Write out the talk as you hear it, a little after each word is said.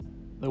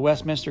The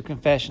Westminster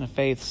Confession of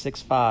Faith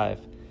 6:5.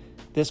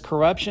 This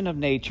corruption of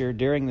nature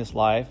during this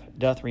life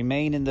doth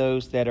remain in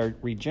those that are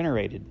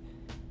regenerated,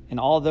 and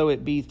although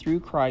it be through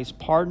Christ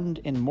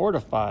pardoned and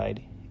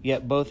mortified,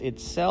 yet both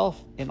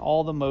itself and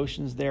all the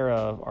motions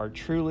thereof are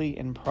truly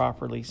and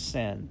properly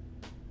sin.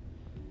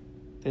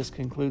 This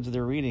concludes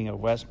the reading of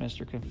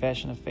Westminster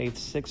Confession of Faith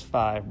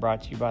 6:5,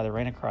 brought to you by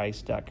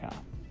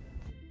thereignofchrist.com.